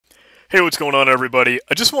Hey, what's going on, everybody?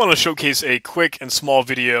 I just want to showcase a quick and small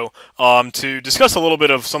video to discuss a little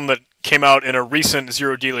bit of something that came out in a recent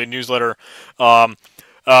Zero Daily newsletter. Um,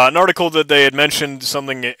 an article that they had mentioned,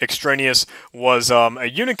 something extraneous, was a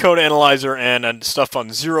Unicode analyzer and stuff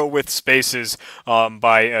on zero width spaces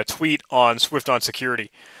by a tweet on Swift on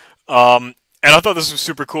Security. And I thought this was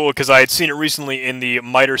super cool because I had seen it recently in the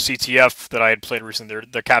MITRE CTF that I had played recently,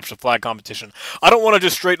 the capture the flag competition. I don't want to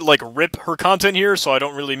just straight like rip her content here, so I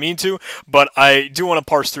don't really mean to, but I do want to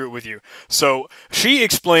parse through it with you. So she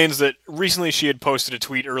explains that recently she had posted a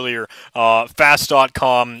tweet earlier,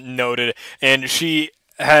 fast.com noted, and she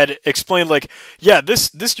had explained like, yeah,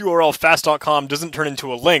 this URL fast.com doesn't turn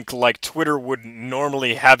into a link like Twitter would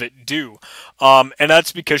normally have it do, and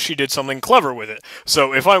that's because she did something clever with it.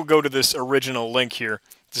 So if I go to this original link here,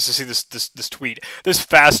 just to see this tweet, this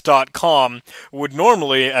fast.com would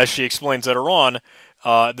normally, as she explains later on,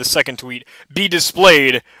 the second tweet, be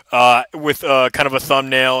displayed with kind of a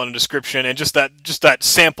thumbnail and a description and just that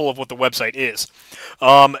sample of what the website is.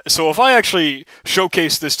 So if I actually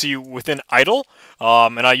showcase this to you within idle,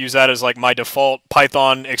 and I use that as like my default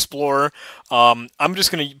Python Explorer, I'm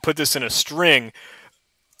just going to put this in a string.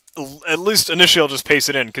 At least initially I'll just paste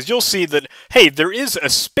it in, because you'll see that, hey, there is a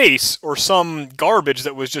space or some garbage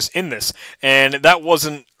that was just in this, and that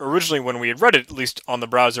wasn't originally when we had read it, at least on the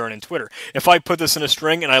browser and in Twitter. If I put this in a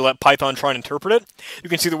string and I let Python try and interpret it, you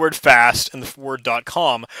can see the word fast and the word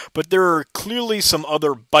 .com, but there are clearly some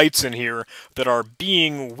other bytes in here that are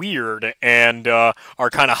being weird and are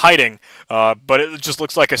kind of hiding, but it just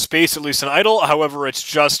looks like a space, at least in idle. However, it's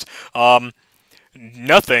just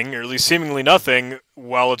nothing, or at least seemingly nothing,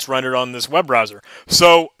 while it's rendered on this web browser.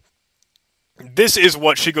 So this is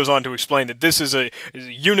what she goes on to explain, that this is a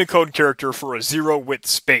Unicode character for a zero width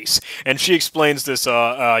space. And she explains this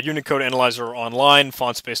Unicode analyzer online,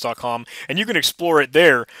 fontspace.com, and you can explore it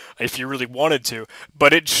there if you really wanted to.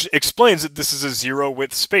 But it explains that this is a zero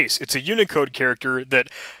width space. It's a Unicode character that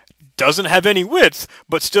doesn't have any width,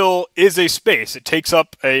 but still is a space. It takes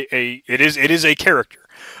up it is a character.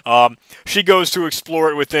 She goes to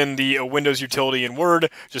explore it within the Windows utility in Word,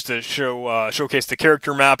 just to showcase the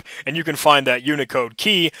character map, and you can find that Unicode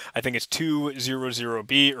key. I think it's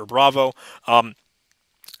 200B or Bravo, and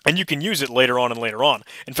you can use it later on and later on.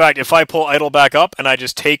 In fact, if I pull idle back up and I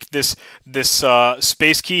just take this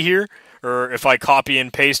space key here, or if I copy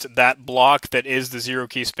and paste that block that is the zero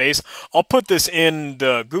key space, I'll put this in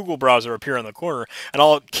the Google browser up here in the corner, and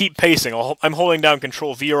I'll keep pasting. I'm holding down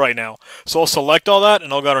Control V right now. So I'll select all that,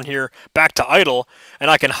 and I'll go down here, back to idle,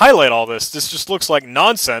 and I can highlight all this. This just looks like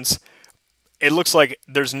nonsense. It looks like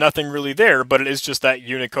there's nothing really there, but it is just that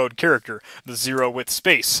Unicode character, the zero width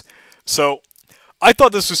space. So I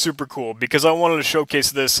thought this was super cool because I wanted to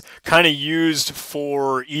showcase this kind of used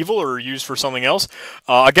for evil or used for something else.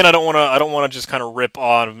 Again, I don't want to just kind of rip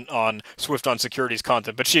on Swift on Security's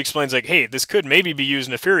content, but she explains like, hey, this could maybe be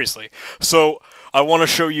used nefariously. So I want to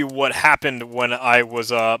show you what happened when I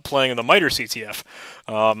was playing in the MITRE CTF,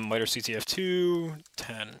 MITRE CTF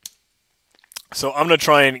 2.10. So I'm going to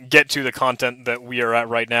try and get to the content that we are at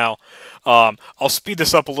right now. I'll speed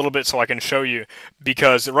this up a little bit so I can show you,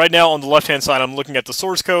 because right now on the left-hand side I'm looking at the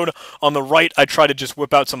source code. On the right I try to just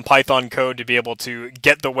whip out some Python code to be able to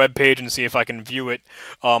get the web page and see if I can view it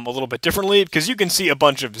a little bit differently, because you can see a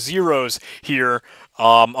bunch of zeros here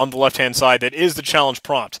on the left-hand side. That is the challenge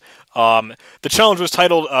prompt. The challenge was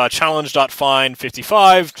titled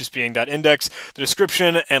challenge.find55, just being that index, the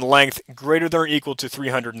description and length greater than or equal to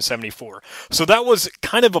 374. So that was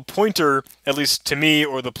kind of a pointer, at least to me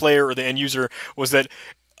or the player or the end user, was that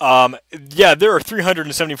yeah, there are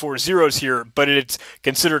 374 zeros here, but it's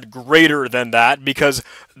considered greater than that because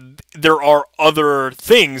there are other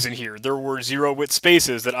things in here. There were zero width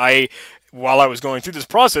spaces that while I was going through this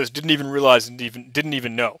process, didn't even realize and didn't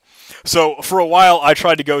even know. So for a while, I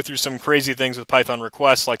tried to go through some crazy things with Python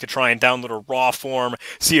requests, like to try and download a raw form,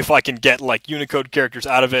 see if I can get like Unicode characters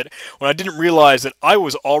out of it, when I didn't realize that I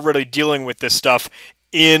was already dealing with this stuff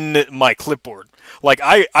in my clipboard. Like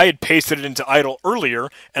I had pasted it into idle earlier,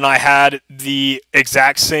 and I had the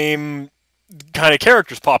exact same kind of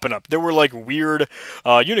characters popping up. There were like weird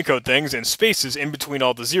Unicode things and spaces in between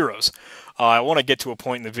all the zeros. I want to get to a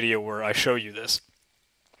point in the video where I show you this.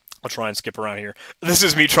 I'll try and skip around here. This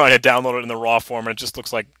is me trying to download it in the raw form, and it just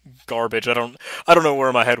looks like garbage. I don't know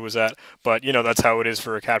where my head was at, but you know, that's how it is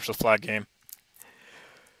for a capture the flag game.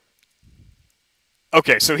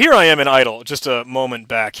 Okay, so here I am in idle, just a moment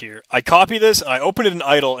back here. I copy this, I open it in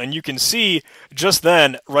idle, and you can see just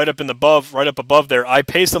then, right up above there, I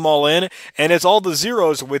paste them all in, and it's all the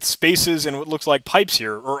zeros with spaces and what looks like pipes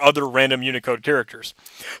here, or other random Unicode characters.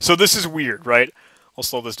 So this is weird, right? We'll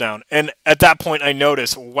slow this down. And at that point, I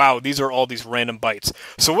notice, wow, these are all these random bytes.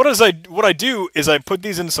 So what I do is I put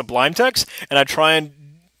these in Sublime Text, and I try and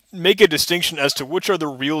make a distinction as to which are the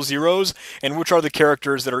real zeros and which are the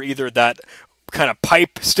characters that are either that kind of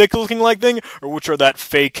pipe stick looking like thing or which are that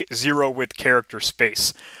fake zero with character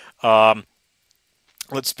space. Let's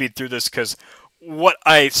speed through this because what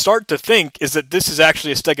I start to think is that this is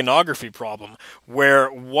actually a steganography problem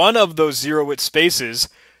where one of those zero with spaces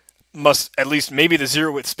must, at least maybe the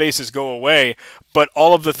zero with spaces go away, but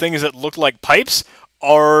all of the things that look like pipes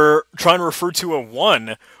are trying to refer to a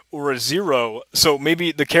 1 or a 0. So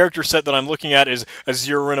maybe the character set that I'm looking at is a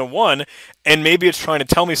 0 and a 1, and maybe it's trying to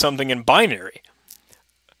tell me something in binary.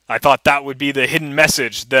 I thought that would be the hidden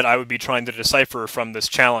message that I would be trying to decipher from this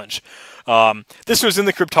challenge. This was in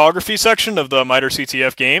the cryptography section of the MITRE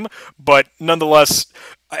CTF game, but nonetheless,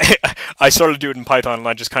 I started to do it in Python and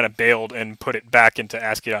I just kind of bailed and put it back into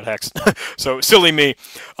ASCII.hex. So silly me.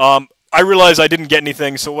 I realized I didn't get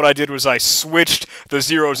anything, so what I did was I switched the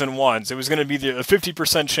zeros and ones. It was going to be a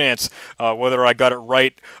 50% chance whether I got it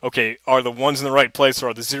right. Okay, are the ones in the right place or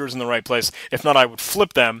are the zeros in the right place? If not, I would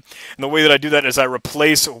flip them. And the way that I do that is I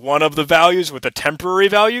replace one of the values with a temporary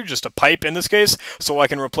value, just a pipe in this case, so I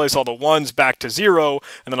can replace all the ones back to 0,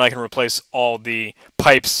 and then I can replace all the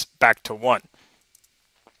pipes back to 1.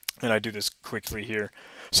 And I do this quickly here.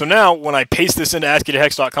 So now, when I paste this into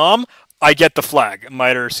ASCII.hex.com, I get the flag,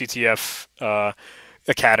 MITRE CTF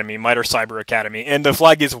Academy, MITRE Cyber Academy, and the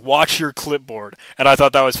flag is watch your clipboard, and I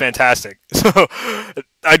thought that was fantastic. So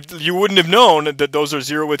you wouldn't have known that those are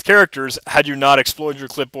zero with characters had you not explored your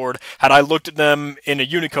clipboard, had I looked at them in a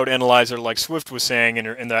Unicode analyzer like Swift was saying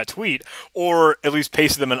in that tweet, or at least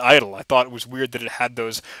pasted them in idle. I thought it was weird that it had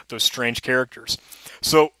those strange characters.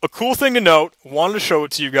 So a cool thing to note, wanted to show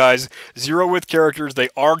it to you guys, zero with characters, they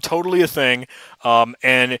are totally a thing,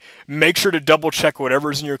 and make sure to double check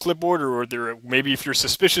whatever's in your clipboard, or maybe if you're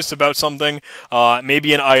suspicious about something,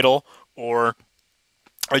 maybe an idle or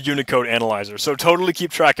a Unicode analyzer. So totally keep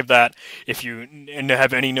track of that if you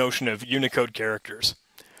have any notion of Unicode characters.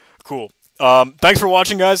 Cool. Thanks for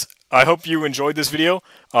watching, guys. I hope you enjoyed this video.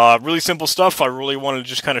 Really simple stuff. I really wanted to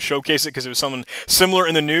just kind of showcase it because it was something similar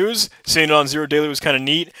in the news. Seeing it on Zero Daily was kind of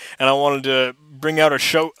neat, and I wanted to bring out a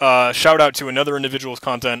shout out to another individual's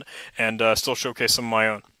content and still showcase some of my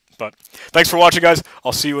own. But thanks for watching, guys.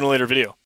 I'll see you in a later video.